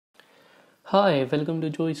Hi, welcome to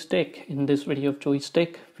Joystick. In this video of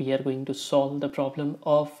Joystick, we are going to solve the problem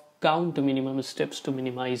of count minimum steps to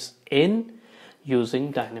minimize n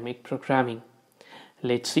using dynamic programming.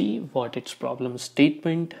 Let's see what its problem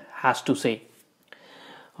statement has to say.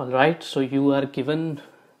 Alright, so you are given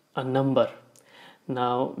a number.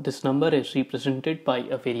 Now this number is represented by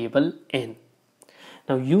a variable n.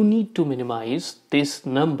 Now you need to minimize this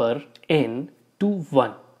number n to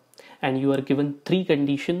 1 and you are given three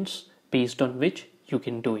conditions based on which you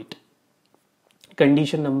can do it.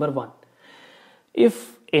 Condition number 1.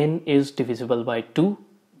 If n is divisible by 2,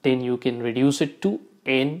 then you can reduce it to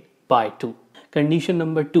n by 2. Condition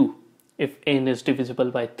number 2. If n is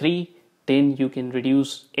divisible by 3, then you can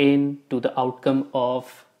reduce n to the outcome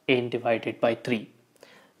of n divided by 3.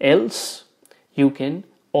 Else, you can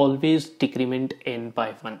always decrement n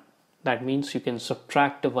by 1. That means you can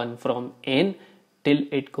subtract 1 from n till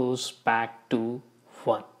it goes back to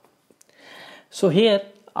 1. So here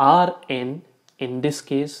Rn, in this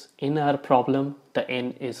case, in our problem, the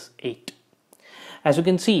n is 8. As you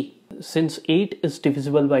can see, since 8 is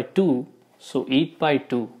divisible by 2, so 8 by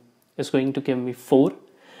 2 is going to give me 4.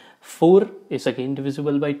 4 is again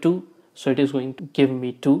divisible by 2, so it is going to give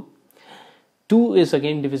me 2. 2 is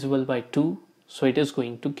again divisible by 2, so it is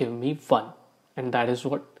going to give me 1. And that is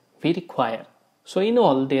what we require. So in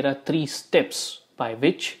all, there are 3 steps by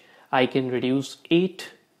which I can reduce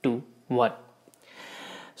 8 to 1.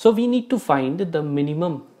 So we need to find the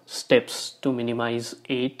minimum steps to minimize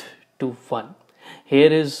 8 to 1.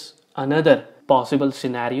 Here is another possible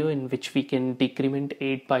scenario in which we can decrement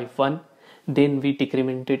 8 by 1. Then we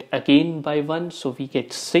decrement it again by 1. So we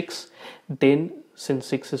get 6. Then since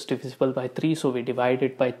 6 is divisible by 3, so we divide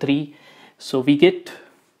it by 3. So we get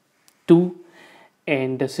 2.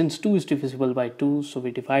 And since 2 is divisible by 2, so we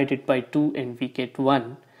divide it by 2 and we get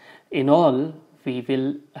 1. In all, we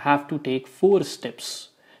will have to take 4 steps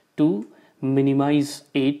to minimize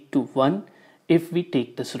 8 to 1 if we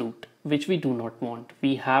take this route, which we do not want.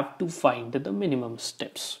 We have to find the minimum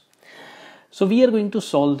steps. So we are going to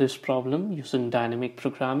solve this problem using dynamic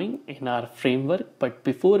programming in our framework. But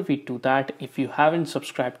before we do that, if you haven't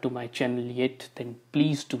subscribed to my channel yet, then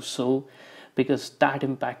please do so, because that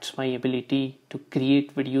impacts my ability to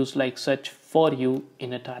create videos like such for you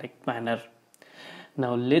in a direct manner.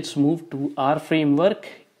 Now let's move to our framework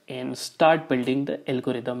and start building the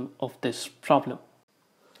algorithm of this problem.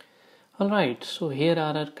 Alright, so here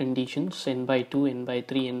are our conditions: n by 2, n by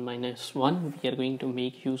 3, n minus 1. We are going to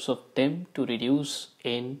make use of them to reduce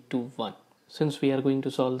n to 1. Since we are going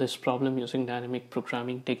to solve this problem using dynamic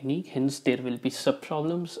programming technique, hence there will be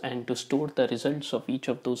subproblems, and to store the results of each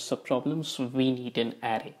of those subproblems, we need an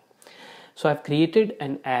array. So I've created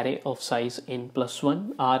an array of size n plus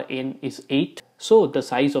 1. Rn is 8. So the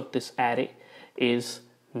size of this array is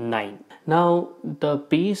 9. Now the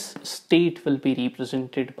base state will be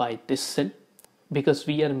represented by this cell because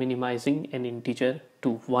we are minimizing an integer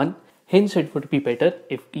to 1. Hence it would be better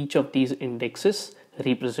if each of these indexes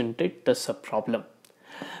represented the subproblem.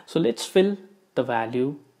 So let's fill the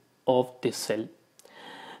value of this cell.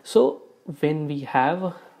 So when we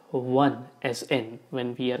have 1 as n,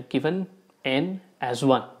 when we are given n as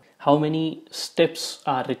 1, how many steps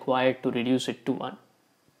are required to reduce it to 1?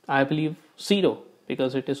 I believe 0,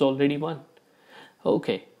 because it is already 1.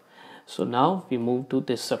 Okay, so now we move to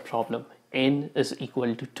this subproblem. N is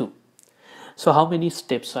equal to 2. So how many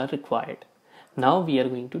steps are required? Now we are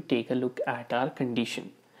going to take a look at our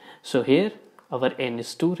condition. So here our n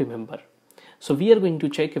is 2, remember. So we are going to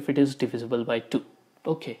check if it is divisible by 2.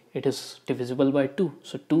 Okay, it is divisible by 2.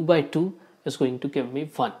 So 2 by 2 is going to give me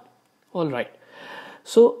 1. Alright,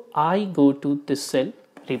 so I go to this cell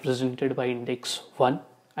represented by index 1.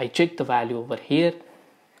 I check the value over here.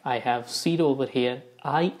 I have 0 over here.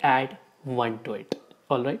 I add 1 to it.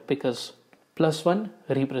 Alright, because plus 1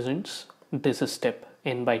 represents this step,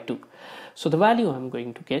 n by 2. So the value I'm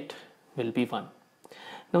going to get will be 1.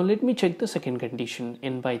 Now let me check the second condition,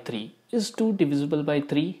 n by 3. Is 2 divisible by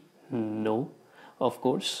 3? No, of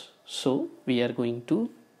course. So we are going to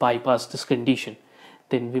bypass this condition.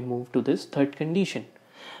 Then we move to this third condition.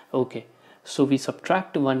 Okay, so we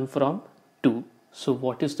subtract 1 from 2. So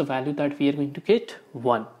what is the value that we are going to get?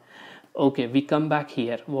 1. Okay, we come back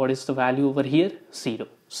here. What is the value over here? 0.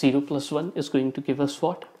 0 plus 1 is going to give us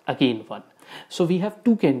what? Again 1. So we have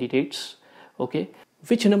 2 candidates. Okay,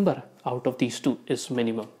 which number out of these 2 is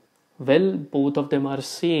minimum? Well, both of them are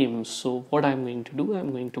same. So what I'm going to do,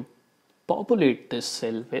 I'm going to populate this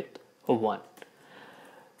cell with 1.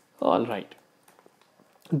 Alright,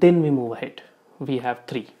 then we move ahead. We have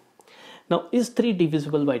 3. Now is 3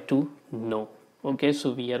 divisible by 2? No. Okay,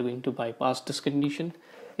 so we are going to bypass this condition.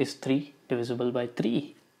 Is 3 divisible by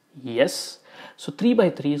 3? Yes. So 3 by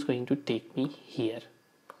 3 is going to take me here.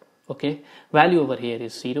 Okay, value over here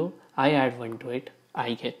is 0. I add 1 to it,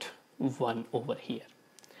 I get 1 over here.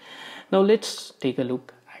 Now let's take a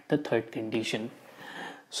look at the third condition.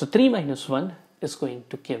 So 3 minus 1 is going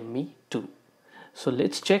to give me 2. So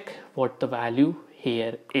let's check what the value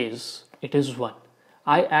here is. It is 1.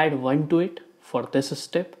 I add 1 to it. For this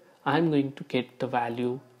step, I'm going to get the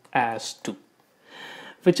value as 2.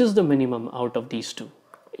 Which is the minimum out of these two?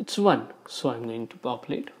 It's 1. So I'm going to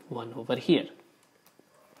populate 1 over here.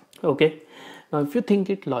 Okay. Now if you think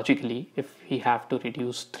it logically, if we have to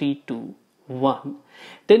reduce 3 to 1,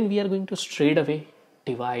 then we are going to straight away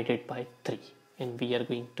divide it by 3. And we are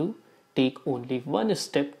going to take only one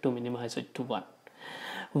step to minimize it to 1.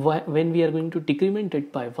 When we are going to decrement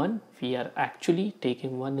it by 1, we are actually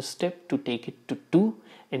taking one step to take it to 2,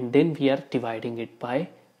 and then we are dividing it by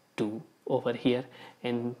 2 over here,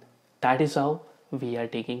 and that is how we are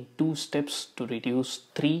taking 2 steps to reduce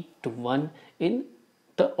 3 to 1 in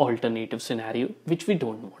the alternative scenario, which we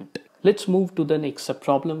don't want. Let's move to the next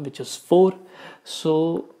subproblem, which is 4.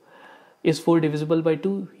 So is 4 divisible by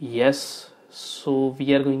 2? Yes. So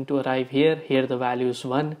we are going to arrive here. Here the value is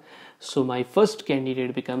 1. So my first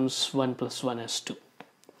candidate becomes 1 plus 1 as 2.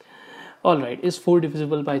 Alright, is 4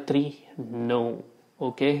 divisible by 3? No.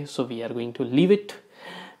 Okay, so we are going to leave it.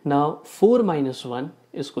 Now 4 minus 1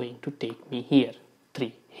 is going to take me here,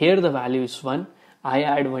 3. Here the value is 1. I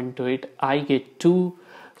add 1 to it. I get 2.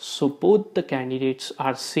 So both the candidates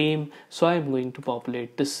are same. So I am going to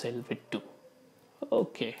populate this cell with 2.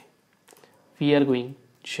 Okay, we are going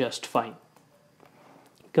just fine.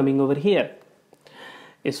 Coming over here.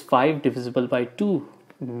 Is 5 divisible by 2?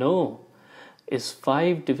 No. Is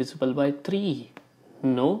 5 divisible by 3?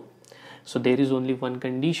 No. So there is only one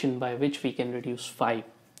condition by which we can reduce 5.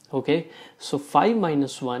 Okay. So 5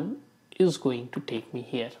 minus 1 is going to take me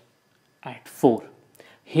here at 4.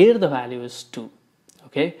 Here the value is 2.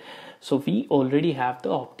 Okay. So we already have the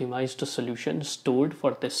optimized solution stored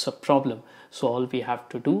for this subproblem. So all we have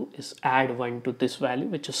to do is add 1 to this value,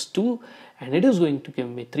 which is 2, and it is going to give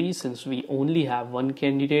me 3 since we only have one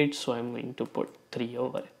candidate. So I'm going to put 3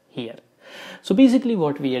 over here. So basically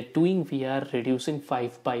what we are doing, we are reducing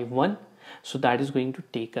 5 by 1. So that is going to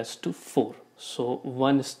take us to 4. So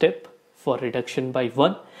one step for reduction by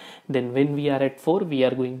 1. Then when we are at 4, we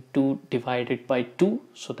are going to divide it by 2.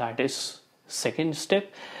 So that is second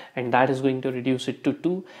step, and that is going to reduce it to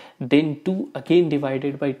 2. Then 2 again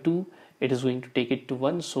divided by 2. It is going to take it to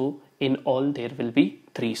 1. So in all there will be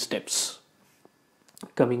 3 steps.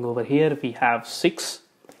 Coming over here, we have 6.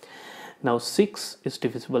 Now 6 is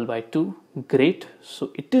divisible by 2. Great.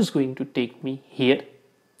 So it is going to take me here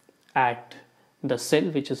at the cell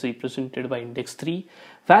which is represented by index 3.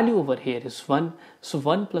 Value over here is 1. So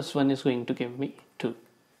 1 plus 1 is going to give me 2.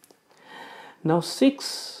 Now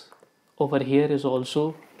 6 over here is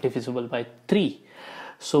also divisible by 3.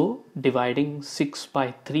 So dividing 6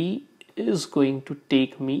 by 3 is going to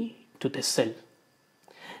take me to this cell.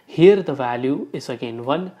 Here the value is again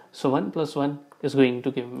 1. So 1 plus 1 is going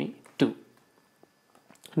to give me 2.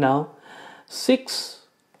 Now 6,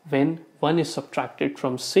 when 1 is subtracted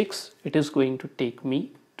from 6, it is going to take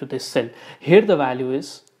me to this cell. Here the value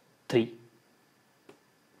is 3.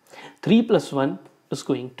 3 plus 1 is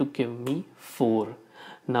going to give me 4.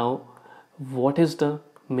 Now what is the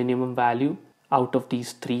minimum value out of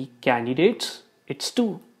these 3 candidates? It's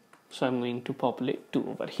 2. So I'm going to populate 2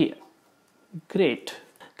 over here. Great.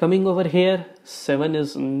 Coming over here, 7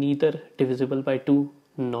 is neither divisible by 2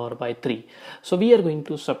 nor by 3. So we are going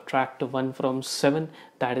to subtract 1 from 7.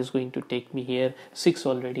 That is going to take me here. 6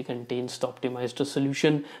 already contains the optimized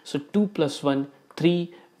solution. So 2 plus 1,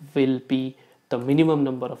 3 will be the minimum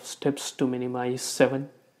number of steps to minimize 7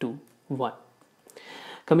 to 1.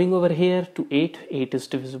 Coming over here to 8, 8 is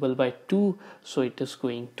divisible by 2. So it is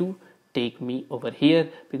going to take me over here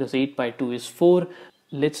because 8 by 2 is 4.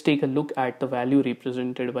 Let's take a look at the value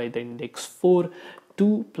represented by the index 4.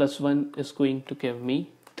 2 plus 1 is going to give me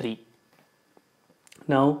 3.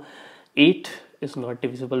 Now 8 is not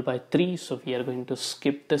divisible by 3, so we are going to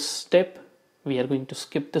skip this step. We are going to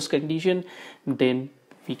skip this condition. Then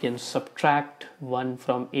we can subtract 1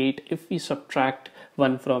 from 8. If we subtract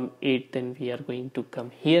 1 from 8, then we are going to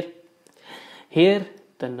come here. Here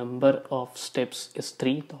the number of steps is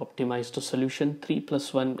 3, the optimized solution. 3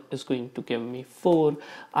 plus 1 is going to give me 4.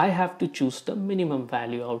 I have to choose the minimum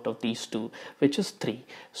value out of these two, which is 3.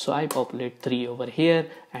 So I populate 3 over here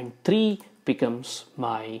and 3 becomes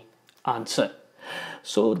my answer.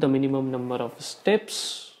 So the minimum number of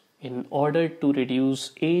steps in order to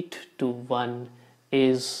reduce 8 to 1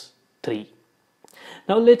 is 3.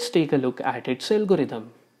 Now let's take a look at its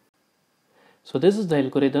algorithm. So this is the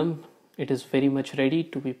algorithm. It is very much ready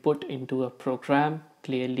to be put into a program,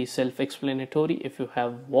 clearly self-explanatory if you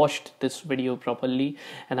have watched this video properly,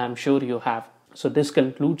 and I'm sure you have. So this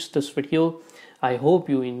concludes this video. I hope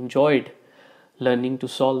you enjoyed learning to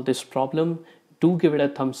solve this problem. Do give it a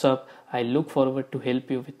thumbs up. I look forward to help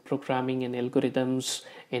you with programming and algorithms.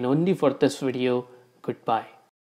 And only for this video, goodbye.